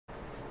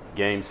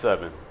Game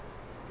 7.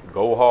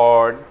 Go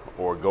hard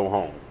or go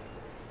home.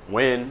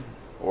 Win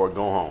or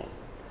go home.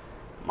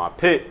 My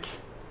pick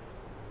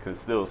can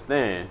still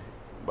stand,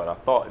 but I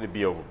thought it'd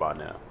be over by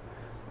now.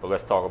 But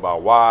let's talk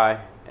about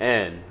why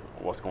and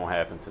what's going to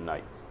happen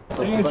tonight.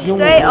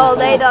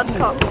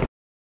 DreAllDay.com.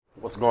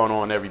 What's going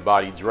on,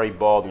 everybody? Dre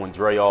Baldwin,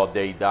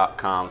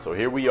 DreAllDay.com. So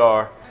here we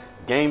are,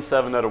 Game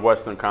 7 of the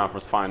Western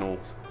Conference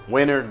Finals.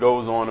 Winner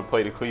goes on to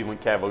play the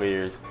Cleveland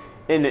Cavaliers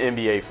in the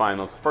NBA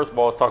Finals. First of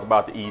all, let's talk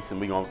about the East,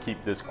 and we're going to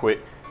keep this quick.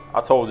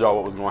 I told y'all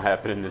what was going to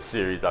happen in this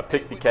series. I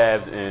picked the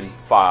Cavs in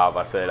 5.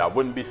 I said I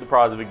wouldn't be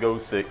surprised if it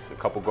goes 6. A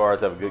couple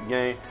guards have a good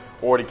game,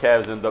 or the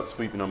Cavs end up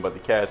sweeping them. But the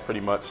Cavs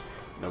pretty much,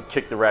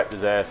 kicked the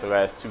Raptors' ass the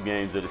last 2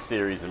 games of the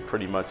series and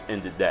pretty much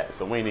ended that.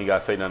 So we ain't even got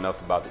to say nothing else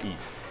about the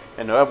East.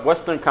 And the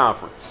Western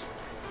Conference,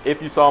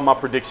 if you saw my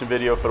prediction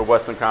video for the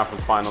Western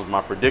Conference Finals,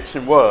 my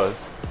prediction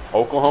was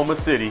Oklahoma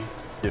City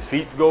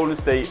defeats Golden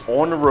State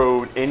on the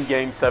road in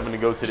Game 7 to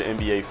go to the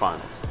NBA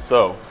Finals.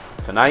 So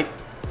tonight,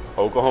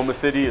 Oklahoma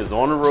City is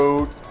on the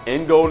road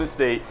in Golden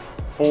State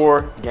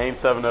for Game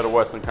 7 of the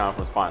Western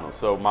Conference Finals.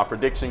 So my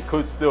prediction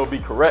could still be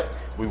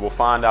correct. We will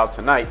find out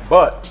tonight.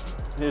 But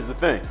here's the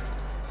thing.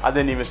 I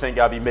didn't even think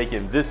I'd be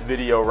making this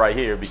video right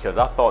here because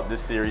I thought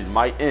this series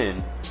might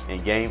end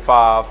in Game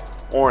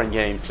 5 or in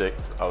Game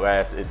 6.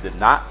 Alas, it did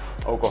not.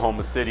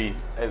 Oklahoma City,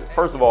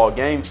 first of all,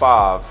 Game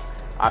 5,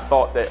 I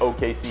thought that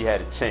OKC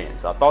had a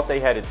chance. I thought they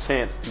had a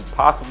chance to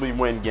possibly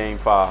win Game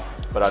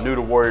 5, but I knew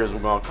the Warriors were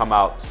going to come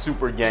out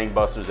super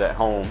gangbusters at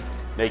home.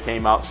 They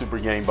came out super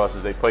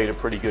gangbusters. They played a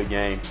pretty good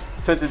game,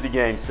 sent it to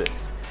Game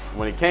 6.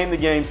 When it came to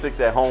Game 6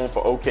 at home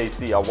for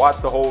OKC, I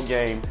watched the whole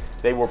game.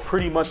 They were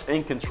pretty much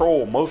in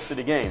control most of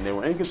the game. They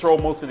were in control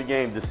most of the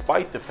game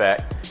despite the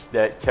fact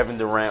that Kevin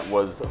Durant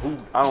was,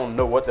 I don't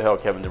know what the hell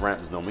Kevin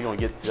Durant was doing. We're going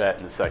to get to that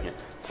in a second.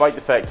 Despite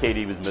the fact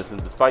KD was missing,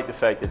 despite the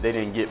fact that they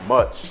didn't get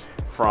much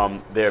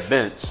from their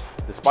bench,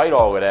 despite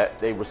all of that,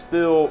 they were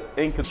still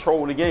in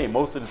control of the game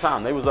most of the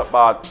time. They was up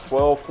by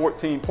 12,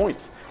 14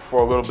 points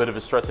for a little bit of a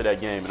stretch of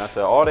that game. And I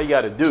said, all they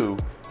got to do,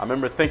 I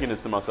remember thinking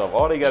this to myself,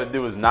 all they got to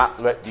do is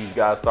not let these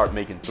guys start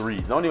making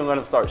threes. Don't even let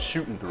them start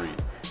shooting threes.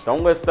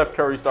 Don't let Steph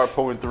Curry start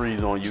pulling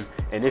threes on you.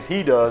 And if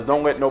he does,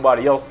 don't let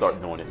nobody else start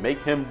doing it.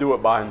 Make him do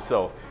it by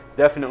himself.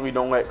 Definitely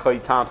don't let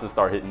Klay Thompson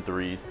start hitting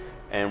threes.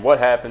 And what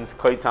happens?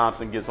 Klay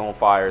Thompson gets on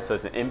fire,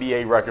 sets an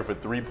NBA record for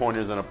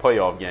 3-pointers in a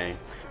playoff game.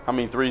 How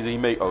many threes did he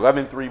make?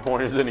 11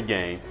 3-pointers in a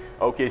game.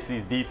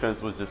 OKC's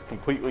defense was just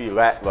completely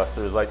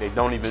lackluster. It's like they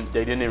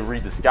didn't even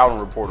read the scouting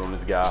report on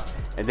this guy.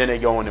 And then they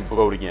go in and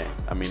blow the game.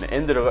 I mean, the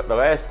end of the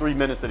last 3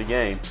 minutes of the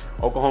game,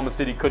 Oklahoma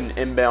City couldn't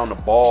inbound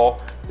the ball.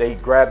 They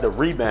grabbed a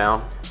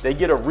rebound. They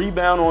get a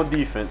rebound on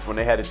defense when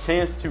they had a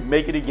chance to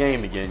make it a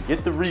game again,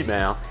 get the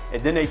rebound,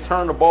 and then they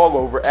turn the ball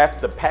over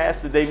after the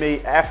pass that they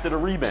made after the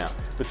rebound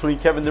between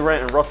Kevin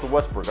Durant and Russell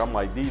Westbrook. I'm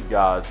like, these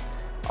guys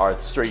are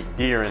straight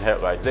deer in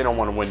headlights. They don't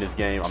want to win this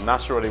game. I'm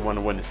not sure they want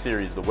to win the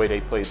series the way they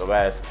played the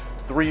last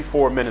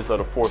 3-4 minutes of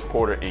the fourth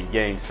quarter in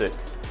Game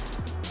 6.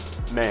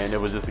 Man,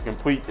 it was just a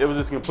complete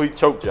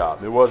choke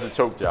job. It was a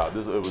choke job.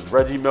 It was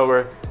Reggie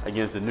Miller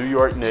against the New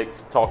York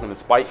Knicks talking to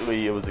Spike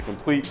Lee. It was a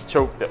complete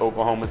choke that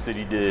Oklahoma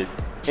City did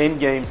in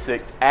Game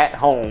 6 at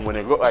home when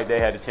it looked like they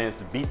had a chance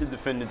to beat the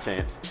defending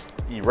champs.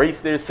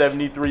 Erased their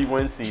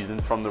 73-win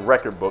season from the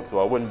record books.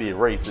 Well, it wouldn't be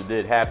erased, it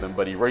did happen,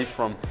 but erased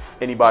from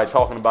anybody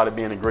talking about it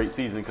being a great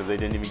season because they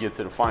didn't even get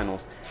to the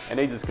finals, and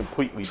they just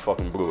completely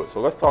fucking blew it. So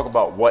let's talk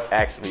about what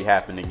actually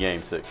happened in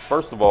Game 6.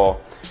 First of all,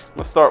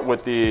 let's start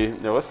with the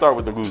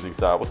losing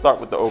side. We'll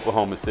start with the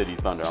Oklahoma City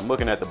Thunder. I'm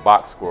looking at the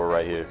box score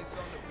right here.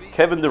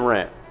 Kevin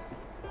Durant.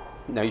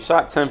 Now, he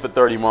shot 10 for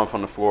 31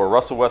 from the floor.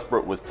 Russell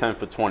Westbrook was 10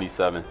 for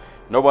 27.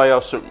 Nobody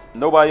else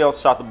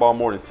shot the ball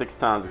more than 6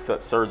 times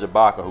except Serge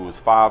Ibaka, who was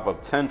 5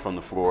 of 10 from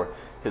the floor.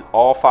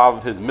 All 5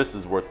 of his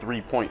misses were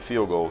 3-point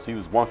field goals. He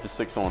was 1 for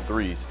 6 on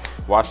threes.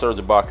 Why Serge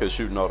Ibaka is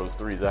shooting all those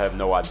threes, I have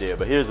no idea.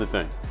 But here's the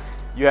thing.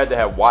 You had to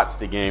have watched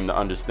the game to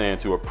understand,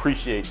 to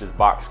appreciate this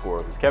box score.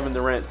 Because Kevin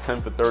Durant's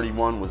 10 for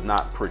 31 was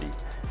not pretty.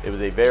 It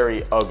was a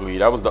very ugly,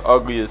 that was the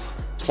ugliest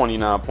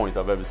 29 points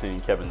I've ever seen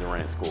Kevin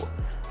Durant score.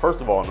 First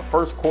of all, in the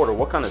first quarter,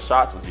 what kind of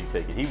shots was he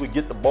taking? He would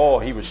get the ball,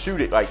 he would shoot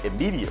it like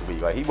immediately.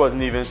 Like he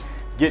wasn't even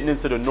getting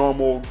into the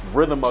normal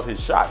rhythm of his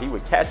shot. He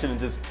would catch it and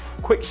just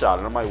quick shot.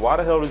 And I'm like, why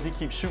the hell does he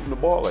keep shooting the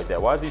ball like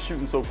that? Why is he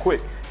shooting so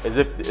quick? As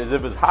if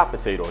it's hot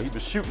potato. He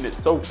was shooting it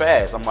so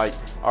fast. I'm like,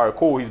 all right,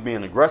 cool. He's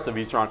being aggressive.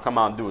 He's trying to come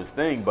out and do his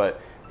thing,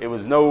 but it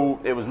was no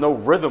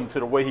rhythm to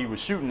the way he was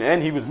shooting,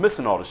 and he was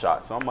missing all the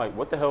shots. So I'm like,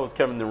 what the hell is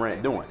Kevin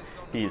Durant doing?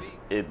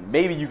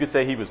 Maybe you could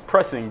say he was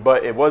pressing,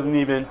 but it wasn't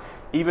even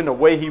the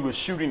way he was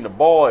shooting the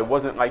ball. It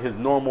wasn't like his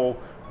normal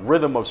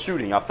rhythm of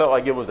shooting. I felt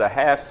like it was a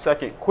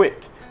half-second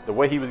quick, the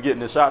way he was getting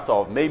the shots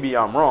off. Maybe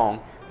I'm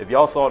wrong. If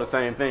y'all saw the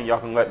same thing, y'all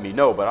can let me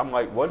know. But I'm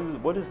like,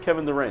 what is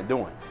Kevin Durant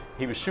doing?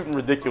 He was shooting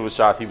ridiculous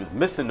shots. He was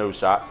missing those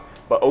shots,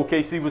 but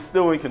OKC was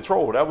still in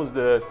control. That was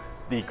the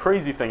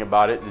crazy thing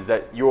about it, is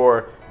that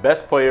your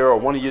best player or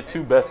one of your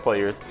 2 best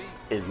players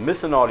is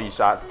missing all these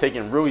shots,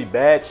 taking really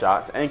bad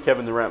shots, and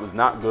Kevin Durant was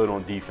not good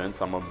on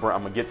defense. I'm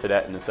gonna get to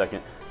that in a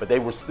second. but they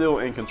were still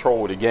in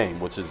control of the game,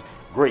 which is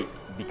great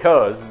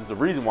because there's a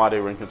reason why they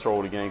were in control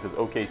of the game, because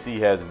OKC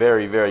has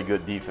very, very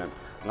good defense.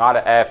 A lot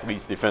of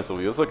athletes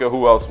defensively. Let's look at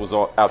who else was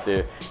out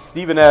there.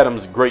 Steven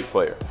Adams, great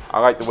player. I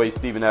like the way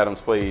Steven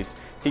Adams plays.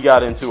 He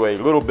got into a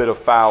little bit of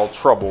foul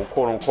trouble,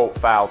 quote-unquote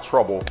foul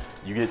trouble.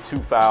 You get 2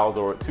 fouls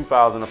or 2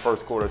 fouls in the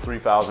first quarter, 3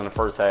 fouls in the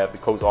first half. The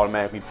coach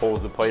automatically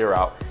pulls the player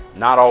out.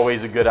 Not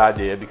always a good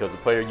idea because the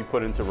player you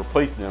put in to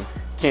replace them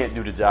can't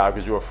do the job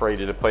because you're afraid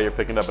of the player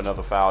picking up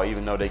another foul,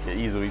 even though they could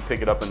easily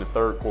pick it up in the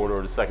third quarter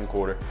or the second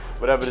quarter,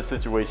 whatever the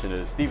situation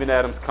is. Steven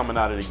Adams coming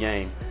out of the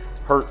game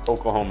hurt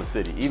Oklahoma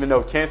City. Even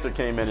though Cantor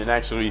came in and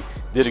actually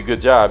did a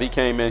good job. He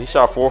came in, he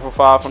shot 4 for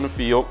 5 from the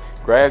field,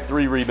 grabbed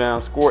 3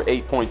 rebounds, scored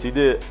 8 points. He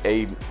did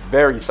a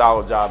very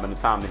solid job in the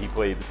time that he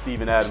played. But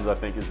Steven Adams, I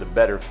think, is the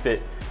better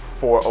fit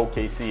for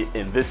OKC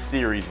in this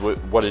series with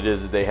what it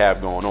is that they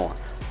have going on.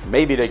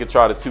 Maybe they could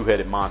try the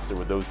two-headed monster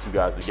with those two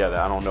guys together.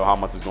 I don't know how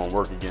much it's going to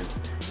work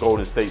against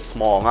Golden State's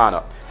small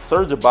lineup.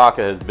 Serge Ibaka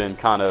has been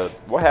kind of,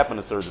 what happened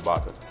to Serge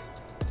Ibaka?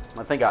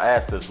 I think I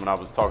asked this when I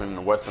was talking in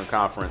the Western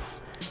Conference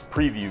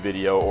preview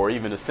video, or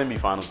even the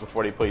semifinals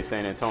before they played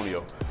San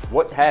Antonio.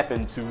 What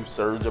happened to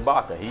Serge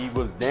Ibaka? He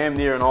was damn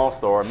near an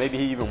all-star. Maybe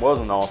he even was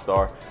an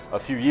all-star a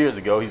few years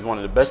ago. He's one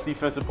of the best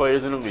defensive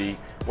players in the league.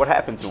 What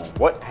happened to him?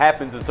 What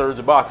happened to Serge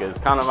Ibaka? It's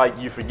kind of like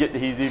you forget that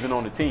he's even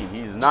on the team.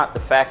 He's not the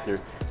factor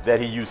that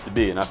he used to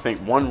be. And I think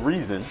one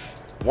reason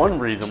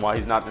why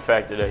he's not the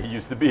factor that he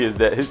used to be is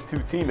that his two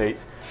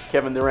teammates,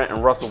 Kevin Durant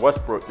and Russell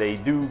Westbrook, they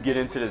do get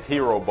into this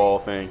hero ball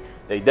thing.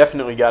 They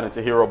definitely got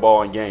into hero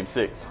ball in Game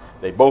 6.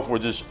 They both were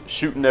just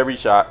shooting every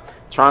shot,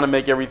 trying to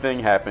make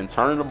everything happen,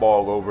 turning the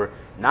ball over,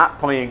 not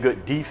playing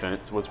good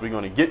defense, which we're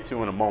going to get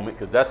to in a moment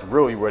because that's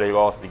really where they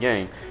lost the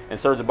game. And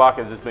Serge Ibaka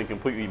has just been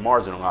completely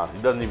marginalized.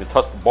 He doesn't even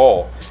touch the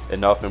ball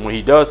enough, and when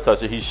he does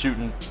touch it, he's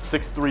shooting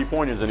 6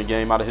 3-pointers in a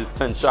game out of his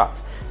 10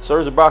 shots.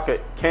 Serge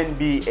Ibaka can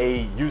be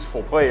a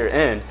useful player,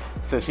 and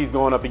since he's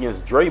going up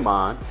against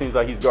Draymond, seems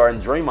like he's guarding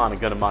Draymond a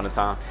good amount of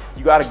time,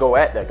 you got to go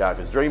at that guy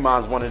because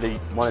Draymond's one of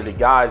the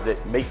guys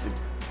that makes it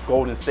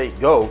Golden State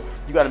go.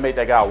 You got to make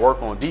that guy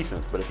work on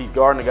defense. But if he's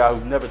guarding a guy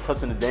who's never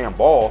touching the damn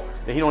ball,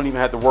 then he don't even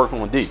have to work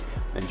on D.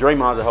 And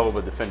Draymond's a hell of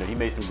a defender. He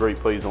made some great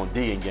plays on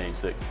D in Game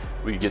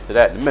 6. We can get to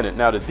that in a minute.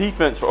 Now, the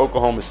defense for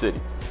Oklahoma City.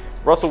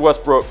 Russell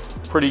Westbrook,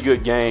 pretty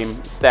good game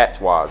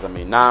stats-wise. I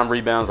mean, 9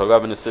 rebounds,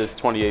 11 assists,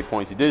 28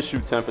 points. He did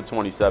shoot 10 for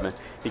 27.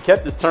 He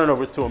kept his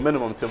turnovers to a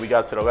minimum until we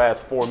got to the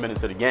last 4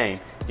 minutes of the game.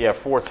 He had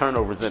 4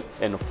 turnovers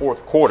in the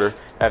fourth quarter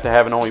after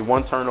having only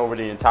 1 turnover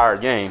the entire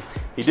game.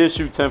 He did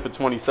shoot 10 for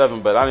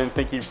 27, but I didn't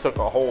think he took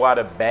a whole lot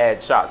of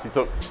bad shots. He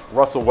took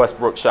Russell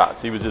Westbrook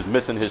shots. He was just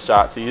missing his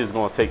shots. He is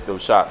going to take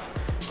those shots.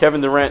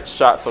 Kevin Durant's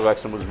shot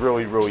selection was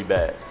really, really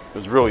bad. It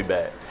was really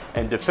bad.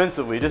 And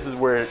defensively, this is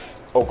where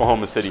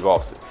Oklahoma City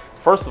lost it.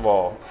 First of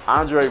all,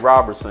 Andre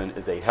Robertson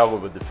is a hell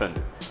of a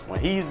defender.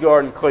 When he's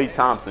guarding Klay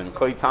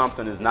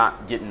Thompson is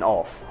not getting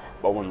off.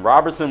 But when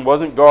Robertson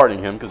wasn't guarding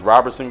him, because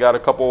Robertson got a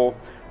couple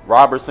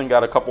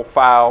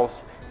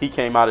fouls, he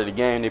came out of the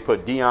game. They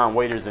put Dion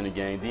Waiters in the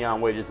game.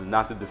 Dion Waiters is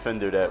not the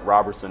defender that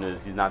Robertson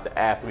is. He's not the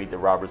athlete that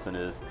Robertson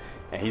is.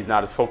 And he's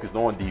not as focused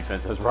on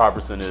defense as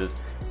Robertson is.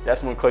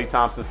 That's when Klay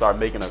Thompson started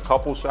making a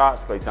couple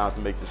shots. Klay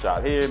Thompson makes a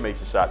shot here,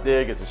 makes a shot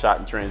there, gets a shot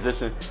in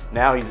transition.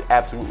 Now he's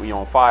absolutely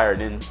on fire.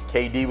 Then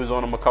KD was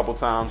on him a couple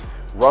times.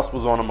 Russ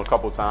was on him a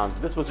couple times.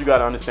 This is what you got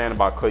to understand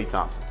about Klay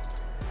Thompson.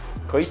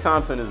 Klay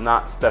Thompson is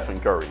not Stephen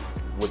Curry,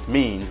 which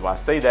means, well, I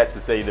say that to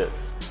say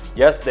this.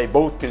 Yes, they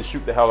both can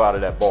shoot the hell out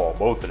of that ball,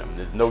 both of them.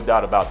 There's no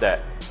doubt about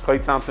that.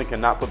 Klay Thompson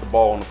cannot put the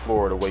ball on the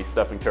floor the way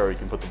Stephen Curry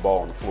can put the ball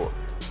on the floor.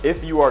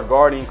 If you are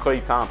guarding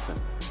Klay Thompson,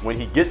 when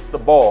he gets the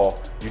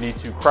ball, you need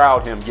to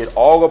crowd him, get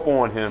all up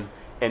on him,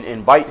 and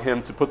invite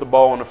him to put the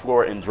ball on the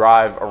floor and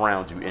drive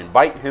around you.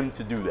 Invite him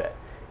to do that.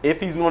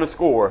 If he's going to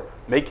score,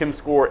 make him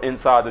score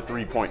inside the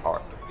 3-point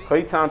arc.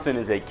 Klay Thompson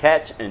is a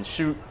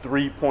catch-and-shoot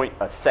 3-point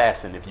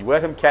assassin. If you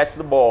let him catch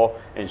the ball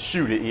and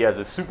shoot it, he has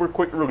a super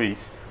quick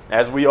release.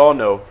 As we all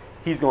know,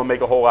 he's going to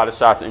make a whole lot of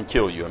shots and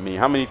kill you. I mean,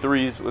 how many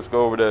threes? Let's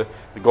go over to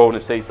the Golden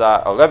State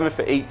side. 11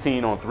 for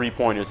 18 on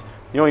 3-pointers.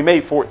 He only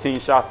made 14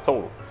 shots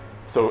total.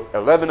 So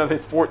 11 of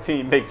his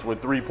 14 makes were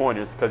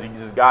 3-pointers because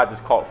this guy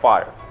just caught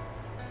fire.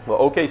 What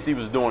OKC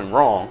was doing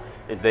wrong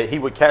is that he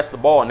would catch the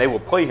ball and they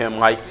would play him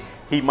like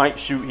he might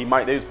shoot.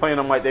 They was playing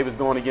him like they was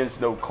going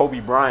against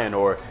Kobe Bryant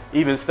or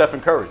even Stephen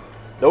Curry.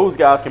 Those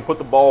guys can put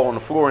the ball on the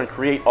floor and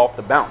create off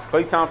the bounce.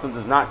 Klay Thompson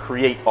does not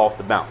create off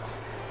the bounce.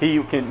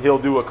 He'll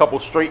do a couple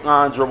straight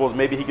line dribbles.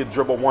 Maybe he could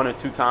dribble 1 or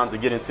 2 times to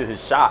get into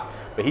his shot.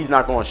 But he's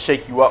not going to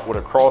shake you up with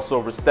a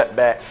crossover, step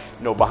back,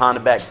 behind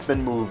the back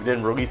spin move,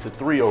 then release a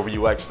 3 over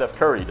you like Steph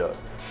Curry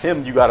does.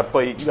 Him, you got to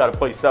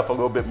play Steph a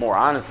little bit more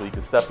honestly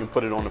because Steph can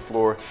put it on the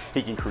floor.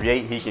 He can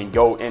create. He can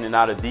go in and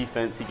out of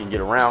defense. He can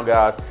get around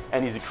guys,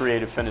 and he's a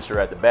creative finisher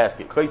at the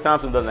basket. Klay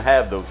Thompson doesn't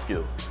have those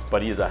skills,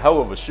 but he is a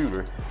hell of a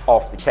shooter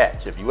off the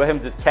catch. If you let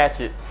him just catch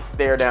it,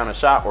 stare down a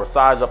shot, or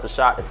size up a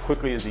shot as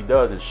quickly as he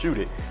does and shoot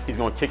it, he's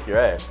going to kick your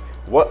ass.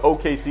 What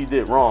OKC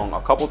did wrong,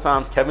 a couple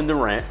times Kevin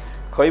Durant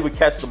Klay would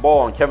catch the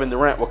ball and Kevin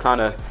Durant would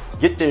kind of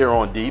get there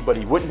on D, but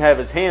he wouldn't have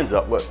his hands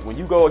up. But when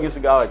you go against a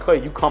guy like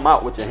Klay, you come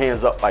out with your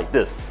hands up like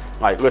this.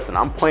 Like, listen,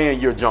 I'm playing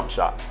your jump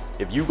shot.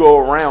 If you go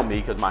around me,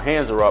 because my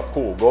hands are up,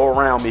 cool, go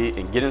around me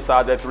and get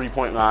inside that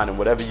three-point line, and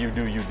whatever you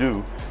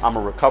do, I'm going to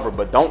recover.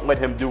 But don't let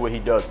him do what he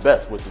does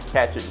best, which is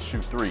catch it and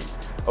shoot threes.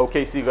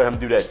 OKC let him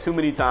do that too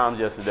many times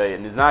yesterday,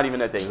 and it's not even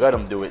that they let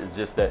him do it. It's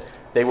just that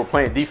they were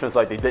playing defense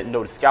like they didn't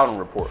know the scouting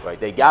report. Like,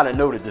 they got to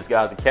know that this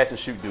guy's a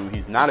catch-and-shoot dude.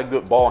 He's not a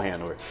good ball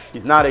handler.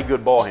 He's not a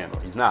good ball handler.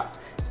 He's not.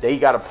 They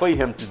got to play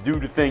him to do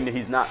the thing that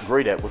he's not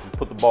great at, which is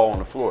put the ball on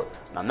the floor.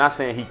 Now, I'm not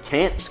saying he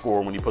can't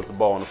score when he puts the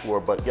ball on the floor,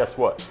 but guess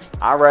what?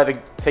 I'd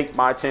rather take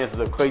my chances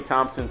of Klay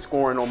Thompson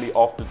scoring on me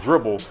off the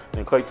dribble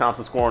than Klay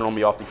Thompson scoring on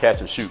me off the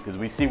catch and shoot, because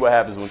we see what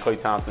happens when Klay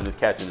Thompson is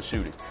catching and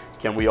shooting.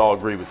 Can we all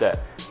agree with that?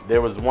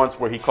 There was once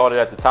where he caught it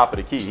at the top of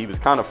the key. He was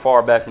kind of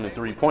far back from the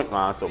three-point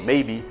line, so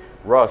maybe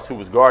Russ, who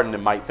was guarding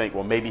him, might think,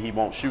 well, maybe he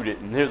won't shoot it.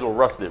 And here's what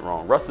Russ did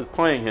wrong. Russ is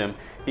playing him.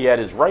 He had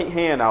his right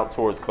hand out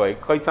towards Klay.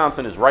 Klay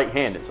Thompson is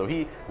right-handed.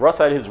 So Russ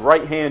had his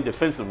right hand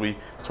defensively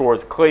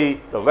towards Klay,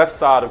 the left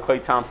side of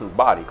Klay Thompson's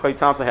body. Klay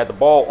Thompson had the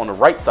ball on the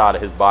right side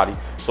of his body.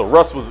 So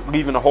Russ was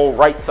leaving the whole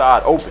right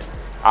side open,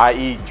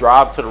 i.e.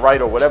 drive to the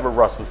right or whatever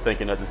Russ was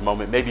thinking at this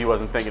moment. Maybe he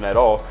wasn't thinking at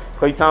all.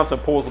 Klay Thompson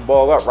pulls the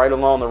ball up right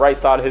along the right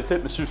side of his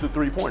hip and shoots a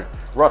three-pointer.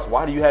 Russ,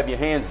 why do you have your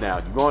hands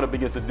down? You're going up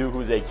against a dude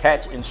who's a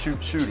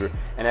catch-and-shoot shooter.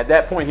 And at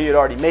that point, he had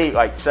already made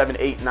like 7,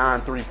 8,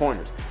 9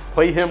 three-pointers.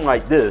 Play him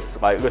like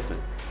this. Like, listen,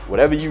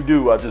 whatever you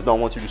do, I just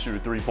don't want you to shoot a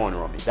three-pointer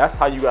on me. That's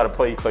how you got to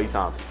play Klay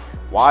Thompson.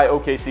 Why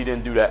OKC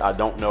didn't do that, I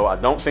don't know. I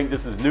don't think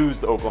this is news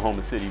to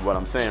Oklahoma City, what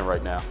I'm saying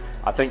right now.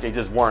 I think they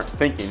just weren't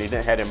thinking. They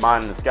didn't have their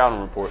mind in the scouting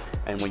report.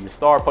 And when your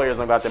star players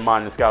don't got their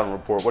mind in the scouting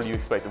report, what do you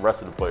expect the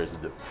rest of the players to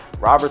do?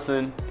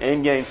 Robertson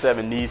in Game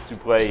 7 needs to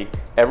play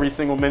every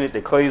single minute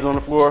that Klay's on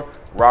the floor.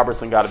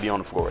 Robertson got to be on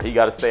the floor. He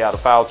got to stay out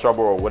of foul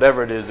trouble or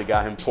whatever it is that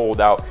got him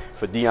pulled out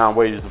for Dion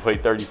Waiters to play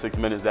 36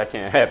 minutes. That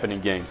can't happen in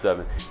Game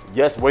 7.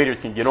 Yes, Waiters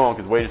can get on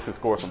because Waiters can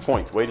score some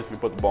points. Waiters can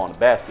put the ball in the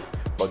basket.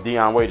 But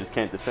Dion Waiters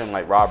can't defend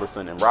like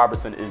Robertson. And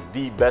Robertson is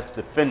the best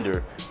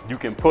defender you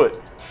can put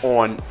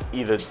on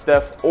either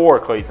Steph or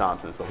Klay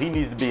Thompson. So he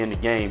needs to be in the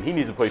game. He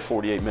needs to play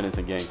 48 minutes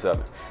in Game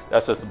 7.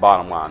 That's just the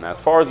bottom line. Now, as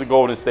far as the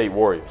Golden State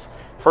Warriors,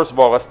 first of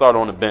all, let's start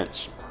on the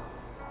bench.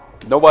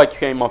 Nobody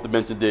came off the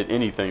bench and did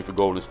anything for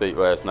Golden State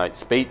last night.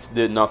 Spates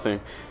did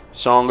nothing.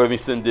 Sean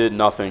Livingston did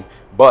nothing.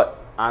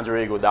 But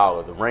Andre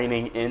Iguodala, the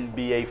reigning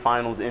NBA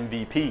Finals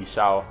MVP,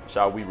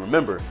 shall we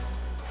remember,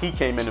 he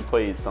came in and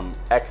played some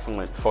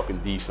excellent fucking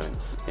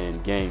defense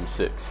in Game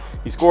 6.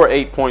 He scored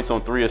 8 points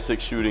on 3 of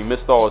 6 shooting,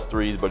 missed all his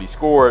threes, but he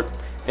scored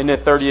in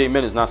that 38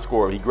 minutes, not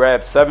scored. He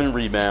grabbed 7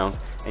 rebounds,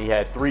 and he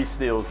had 3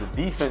 steals.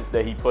 The defense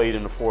that he played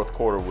in the fourth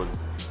quarter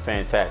was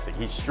fantastic.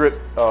 He stripped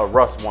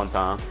Russ one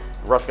time.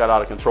 Russ got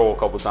out of control a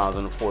couple times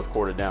in the fourth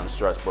quarter down the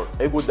stretch. But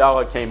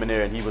Iguodala came in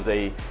there, and he was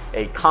a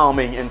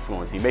calming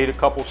influence. He made a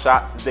couple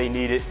shots that they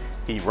needed.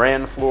 He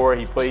ran the floor,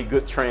 he played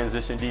good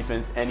transition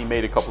defense, and he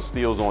made a couple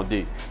steals on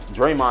D.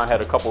 Draymond had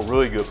a couple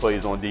really good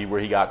plays on D where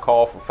he got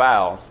called for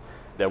fouls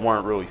that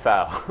weren't really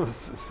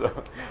fouls.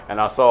 And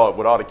I saw it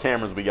with all the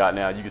cameras we got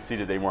now, you can see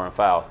that they weren't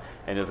fouls.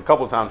 And there's a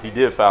couple times he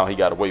did foul, he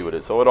got away with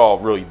it. So it all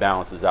really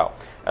balances out.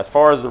 As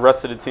far as the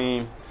rest of the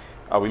team,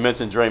 we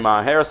mentioned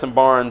Draymond. Harrison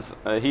Barnes,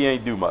 he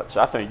ain't do much.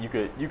 I think you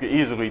could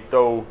easily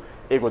throw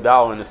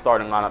Iguodala in the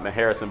starting lineup in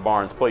Harrison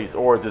Barnes' place,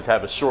 or just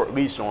have a short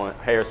leash on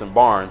Harrison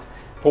Barnes,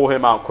 pull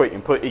him out quick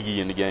and put Iggy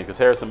in the game, because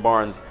Harrison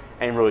Barnes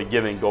ain't really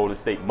giving Golden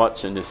State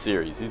much in this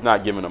series. He's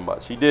not giving them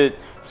much. He did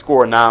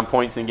score 9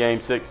 points in Game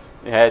 6.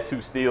 He had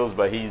 2 steals,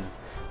 but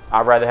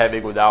I'd rather have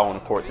Iguodala on the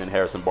court than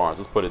Harrison Barnes.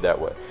 Let's put it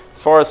that way. As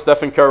far as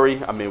Stephen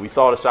Curry, I mean, we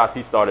saw the shots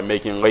he started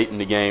making late in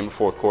the game,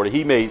 fourth quarter.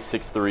 He made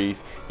 6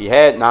 threes. He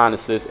had 9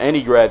 assists, and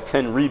he grabbed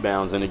 10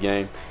 rebounds in the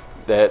game.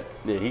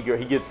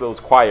 He gets those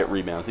quiet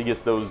rebounds. He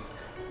gets those,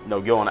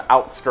 go on the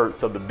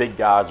outskirts of the big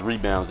guys'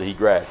 rebounds that he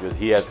grabs, because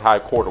he has high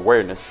court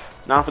awareness.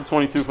 9 for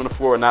 22 from the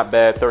floor, not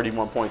bad,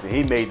 31 points. And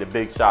he made the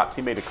big shots.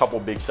 He made a couple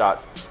big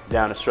shots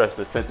down the stretch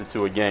that sent it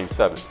to a Game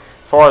 7. As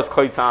far as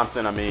Klay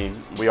Thompson, I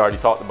mean, we already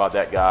talked about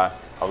that guy.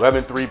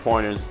 11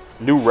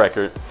 three-pointers, new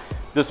record.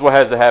 This is what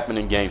has to happen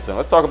in Game 7.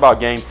 Let's talk about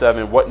Game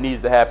 7, what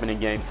needs to happen in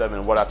Game 7,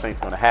 and what I think is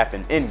going to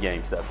happen in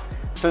Game 7.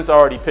 Since I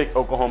already picked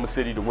Oklahoma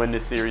City to win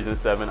this series in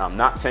 7, I'm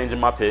not changing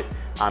my pick.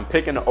 I'm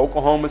picking the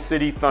Oklahoma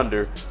City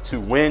Thunder to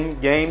win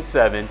Game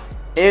 7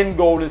 in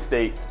Golden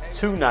State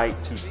tonight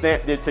to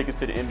stamp their ticket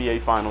to the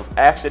NBA Finals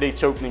after they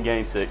choked in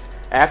Game 6,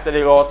 after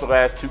they lost the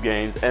last 2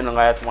 games and the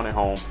last one at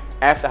home,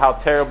 after how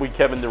terribly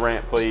Kevin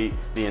Durant played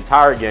the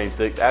entire Game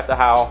 6, after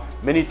how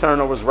many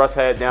turnovers Russ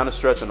had down the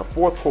stretch in the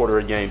fourth quarter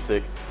of Game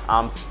 6.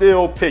 I'm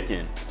still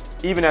picking,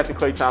 even after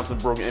Klay Thompson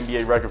broke an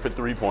NBA record for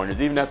three-pointers,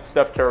 even after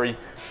Steph Curry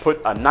put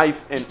a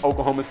knife in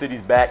Oklahoma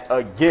City's back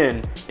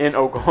again in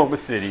Oklahoma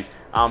City,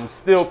 I'm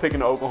still picking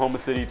the Oklahoma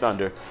City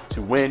Thunder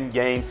to win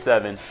Game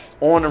 7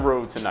 on the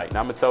road tonight. And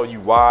I'm going to tell you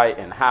why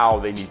and how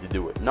they need to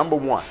do it. Number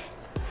one,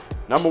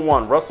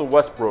 Russell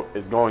Westbrook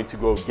is going to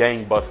go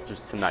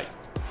gangbusters tonight.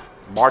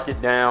 Mark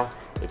it down.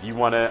 If you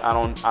want to, I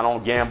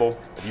don't gamble.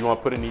 If you want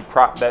to put any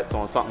prop bets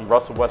on something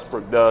Russell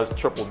Westbrook does,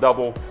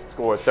 triple-double,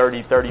 score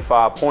 30,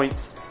 35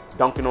 points,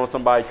 dunking on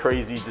somebody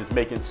crazy, just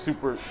making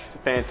super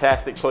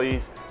fantastic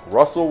plays,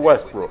 Russell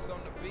Westbrook,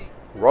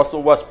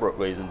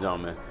 ladies and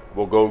gentlemen,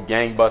 will go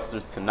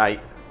gangbusters tonight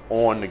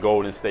on the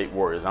Golden State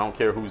Warriors. I don't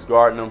care who's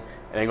guarding them.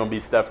 It ain't going to be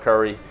Steph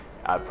Curry.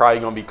 Probably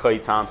going to be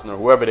Klay Thompson or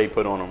whoever they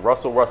put on them.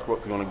 Russell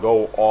Westbrook's going to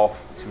go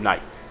off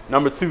tonight.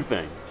 Number 2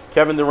 thing,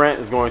 Kevin Durant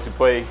is going to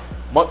play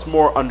much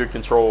more under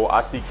control.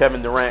 I see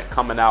Kevin Durant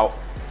coming out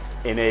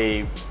in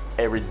a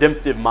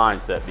redemptive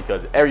mindset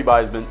because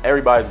everybody's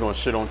going to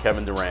shit on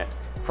Kevin Durant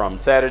from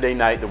Saturday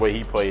night, the way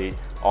he played,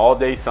 all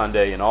day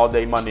Sunday and all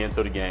day Monday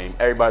until the game.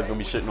 Everybody's going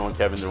to be shitting on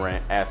Kevin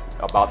Durant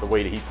about the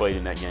way that he played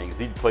in that game because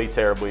he played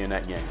terribly in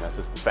that game. That's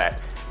just the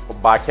fact.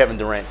 By Kevin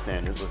Durant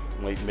standards,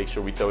 make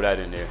sure we throw that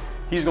in there.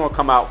 He's going to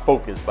come out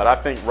focused, but I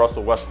think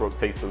Russell Westbrook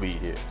takes the lead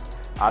here.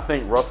 I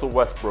think Russell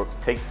Westbrook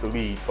takes the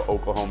lead for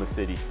Oklahoma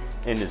City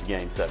in this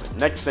Game 7.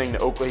 Next thing the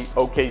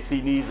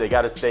OKC needs, they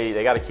got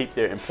to keep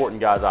their important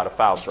guys out of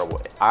foul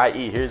trouble.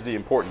 I.e., here's the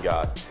important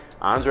guys: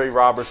 Andre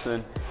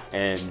Robertson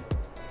and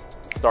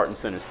starting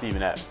center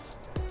Steven Adams.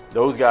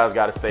 Those guys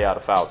got to stay out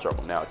of foul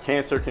trouble. Now,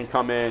 Cantor can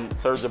come in,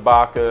 Serge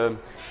Ibaka,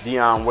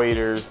 Dion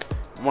Waiters.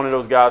 One of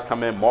those guys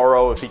come in.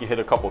 Morrow, if he can hit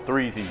a couple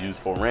threes, he's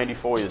useful. Randy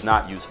Foye is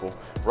not useful.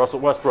 Russell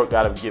Westbrook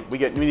got to we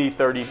need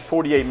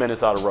 48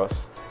 minutes out of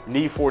Russ.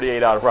 Need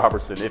 48 out of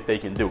Robertson if they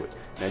can do it.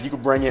 Now, you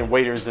can bring in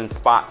Waiters in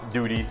spot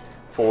duty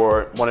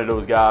for one of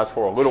those guys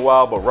for a little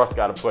while, but Russ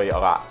got to play a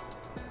lot.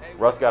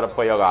 Russ got to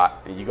play a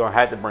lot, and you're going to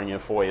have to bring in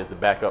Foye as the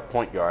backup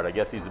point guard. I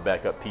guess he's the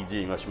backup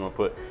PG unless you want to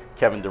put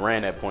Kevin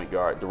Durant at point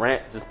guard.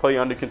 Durant just play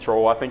under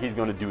control. I think he's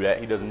going to do that.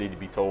 He doesn't need to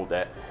be told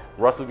that.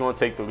 Russ is going to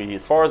take the lead.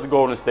 As far as the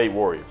Golden State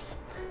Warriors,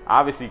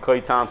 obviously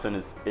Klay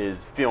Thompson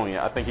is feeling it.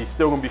 I think he's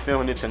still going to be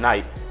feeling it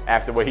tonight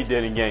after what he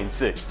did in Game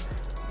 6.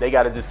 They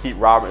got to just keep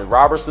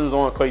Robertson's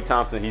on Klay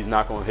Thompson. He's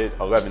not going to hit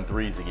 11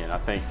 threes again. I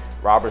think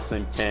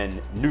Robertson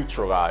can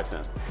neutralize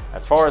him.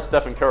 As far as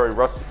Stephen Curry,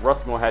 Russ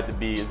is going to have to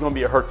be, it's going to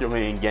be a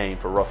Herculean game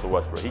for Russell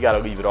Westbrook. He got to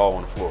leave it all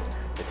on the floor.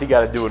 He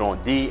got to do it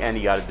on D and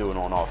he got to do it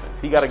on offense.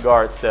 He got to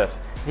guard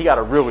Steph. He got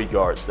to really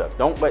guard Steph.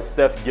 Don't let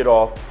Steph get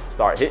off,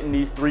 start hitting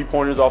these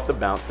 3-pointers off the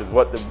bounce, because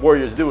what the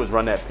Warriors do is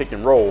run that pick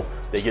and roll.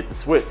 They get the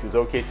switch because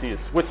OKC is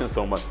switching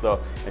so much stuff,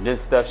 and then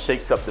Steph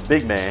shakes up the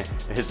big man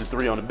and hits the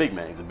 3 on the big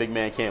man. The big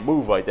man can't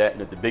move like that,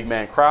 and if the big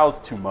man crowds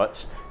too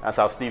much, that's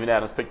how Steven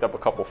Adams picked up a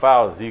couple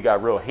fouls. He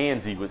got real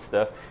handsy with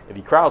Steph. If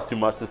he crowds too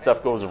much, then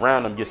Steph goes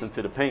around him, gets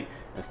into the paint,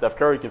 and Steph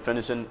Curry can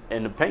finish in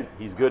the paint.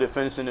 He's good at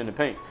finishing in the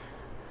paint.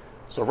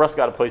 So Russ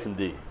got to play some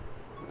D.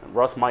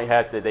 Russ might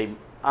have to,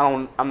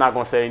 I'm not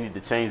going to say they need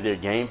to change their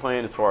game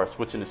plan as far as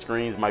switching the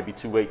screens. Might be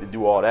too late to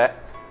do all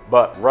that.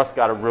 But Russ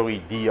got to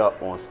really D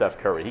up on Steph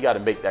Curry. He got to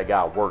make that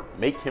guy work.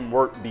 Make him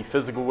work, be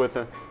physical with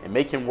him, and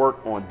make him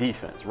work on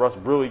defense. Russ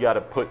really got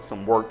to put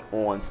some work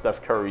on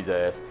Steph Curry's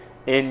ass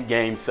in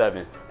Game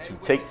 7 to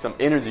take some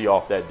energy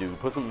off that dude,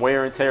 put some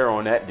wear and tear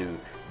on that dude.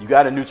 You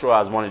got to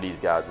neutralize one of these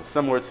guys. It's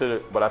similar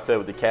to what I said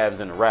with the Cavs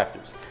and the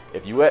Raptors.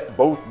 If you let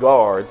both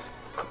guards,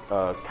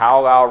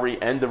 Kyle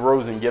Lowry and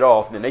DeRozan, get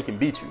off, then they can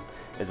beat you.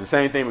 It's the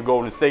same thing with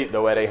Golden State,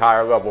 though, at a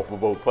higher level for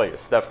both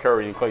players. Steph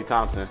Curry and Klay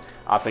Thompson,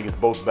 I think, is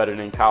both better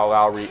than Kyle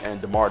Lowry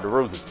and DeMar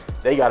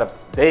DeRozan. They got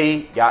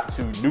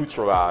to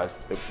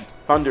neutralize. The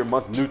Thunder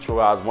must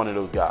neutralize one of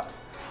those guys.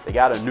 They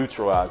got to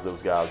neutralize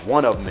those guys,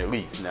 one of them at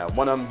least. Now,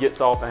 one of them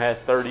gets off and has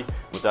 30,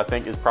 which I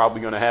think is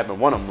probably going to happen.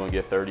 One of them going to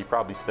get 30,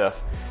 probably Steph.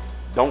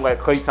 Don't let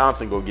Klay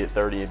Thompson go get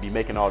 30 and be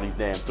making all these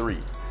damn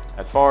threes.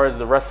 As far as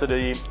the rest of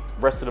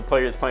the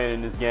players playing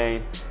in this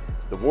game,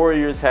 the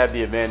Warriors have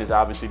the advantage,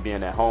 obviously,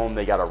 being at home.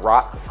 They got a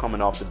rock coming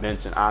off the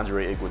bench in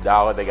Andre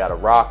Iguodala. They got a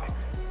rock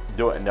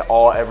doing the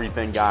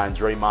all-everything guy in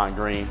Draymond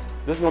Green.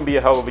 This is going to be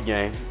a hell of a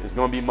game. It's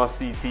going to be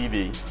must-see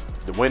TV.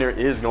 The winner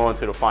is going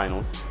to the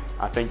finals.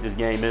 I think this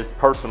game is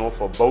personal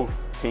for both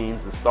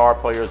teams, the star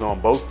players on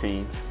both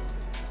teams,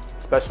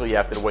 especially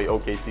after the way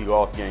OKC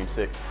lost Game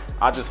 6.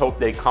 I just hope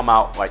they come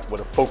out with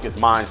a focused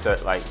mindset,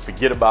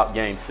 forget about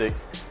Game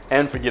 6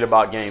 and forget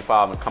about Game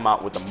 5 and come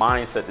out with the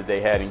mindset that they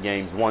had in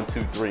Games 1,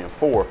 2, 3, and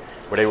 4,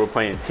 where they were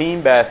playing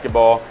team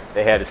basketball.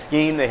 They had a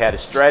scheme, they had a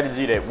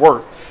strategy that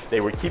worked.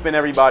 They were keeping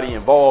everybody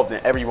involved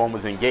and everyone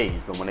was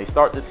engaged. But when they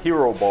start this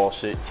hero ball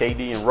shit,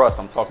 KD and Russ,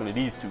 I'm talking to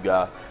these two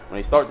guys, when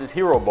they start this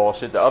hero ball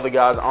shit, the other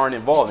guys aren't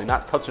involved. They're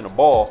not touching the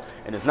ball.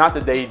 And it's not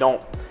that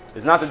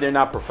they're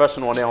not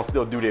professional and they don't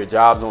still do their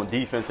jobs on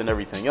defense and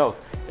everything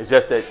else. It's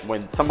just that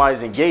when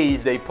somebody's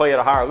engaged, they play at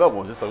a higher level.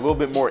 It's just a little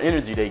bit more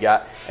energy they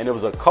got. And there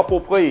was a couple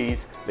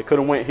plays that could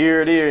have went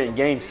here or there in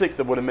Game 6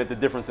 that would have meant the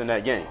difference in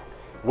that game.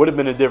 Would have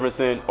been a difference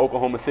in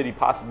Oklahoma City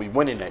possibly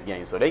winning that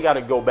game. So they got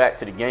to go back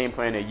to the game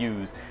plan they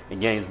used in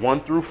Games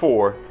 1 through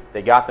 4.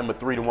 They got them a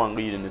 3-1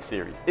 lead in the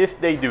series.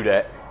 If they do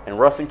that, and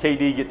Russ and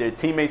KD get their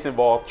teammates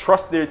involved,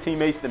 trust their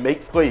teammates to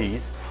make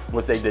plays,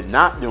 which they did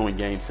not do in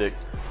Game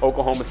 6,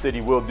 Oklahoma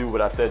City will do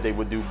what I said they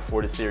would do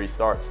before the series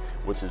starts,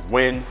 which is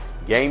win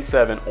Game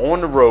 7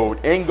 on the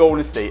road in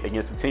Golden State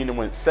against a team that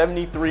went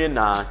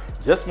 73-9,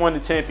 just won the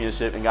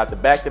championship and got the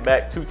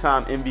back-to-back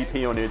two-time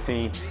MVP on their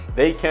team.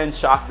 They can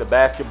shock the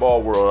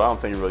basketball world. I don't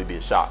think it'll really be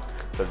a shock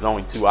because there's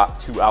only two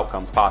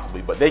outcomes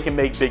possibly, but they can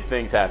make big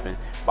things happen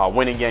by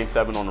winning Game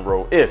 7 on the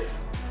road if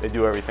they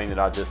do everything that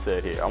I just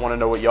said here. I want to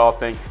know what y'all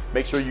think.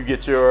 Make sure you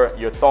get your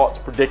thoughts,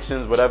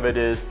 predictions, whatever it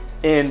is,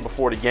 in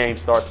before the game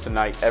starts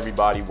tonight.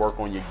 Everybody work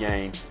on your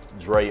game.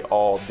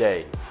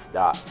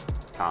 DreAllDay.com.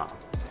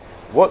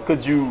 What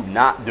could you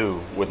not do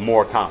with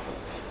more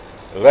confidence?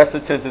 Less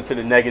attention to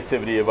the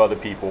negativity of other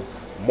people,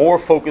 more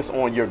focus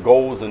on your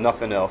goals than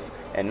nothing else,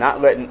 and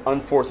not letting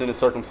unfortunate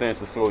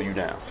circumstances slow you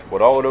down.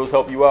 Would all of those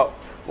help you out?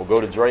 Well,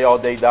 go to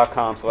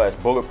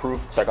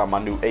DreAllDay.com/bulletproof. Check out my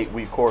new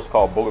 8-week course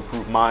called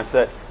Bulletproof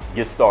Mindset.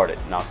 Get started,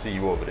 and I'll see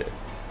you over there.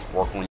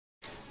 Work on.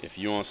 If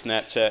you're on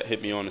Snapchat,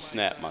 hit me on the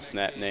Snap. My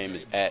Snap name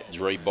is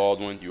 @Dre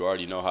Baldwin. You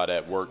already know how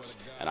that works.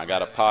 And I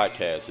got a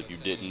podcast, if you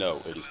didn't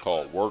know. It is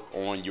called Work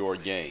on Your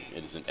Game.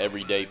 It is an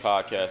everyday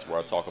podcast where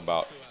I talk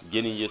about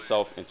getting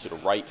yourself into the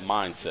right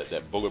mindset,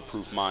 that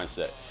bulletproof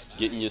mindset.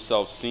 Getting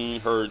yourself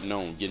seen, heard,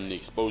 known. Getting the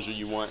exposure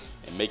you want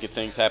and making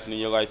things happen in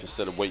your life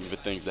instead of waiting for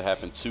things to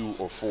happen to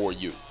or for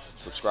you.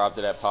 Subscribe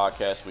to that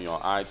podcast when you're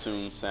on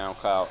iTunes,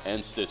 SoundCloud,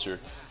 and Stitcher.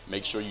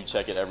 Make sure you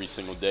check it every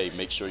single day.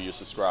 Make sure you're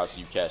subscribed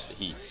so you catch the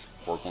heat.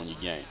 Work on your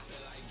game.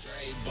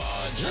 Dre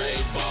Ball, Dre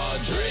Ball,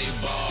 Dre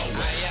Ball.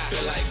 I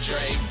feel like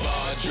Dre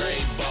Ball,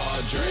 Dre Ball,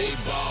 Dre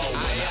Ball.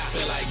 I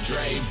feel like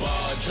Dre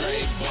Ball,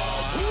 Dre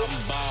Ball. I'm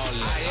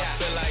ballin'. I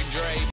feel like Dre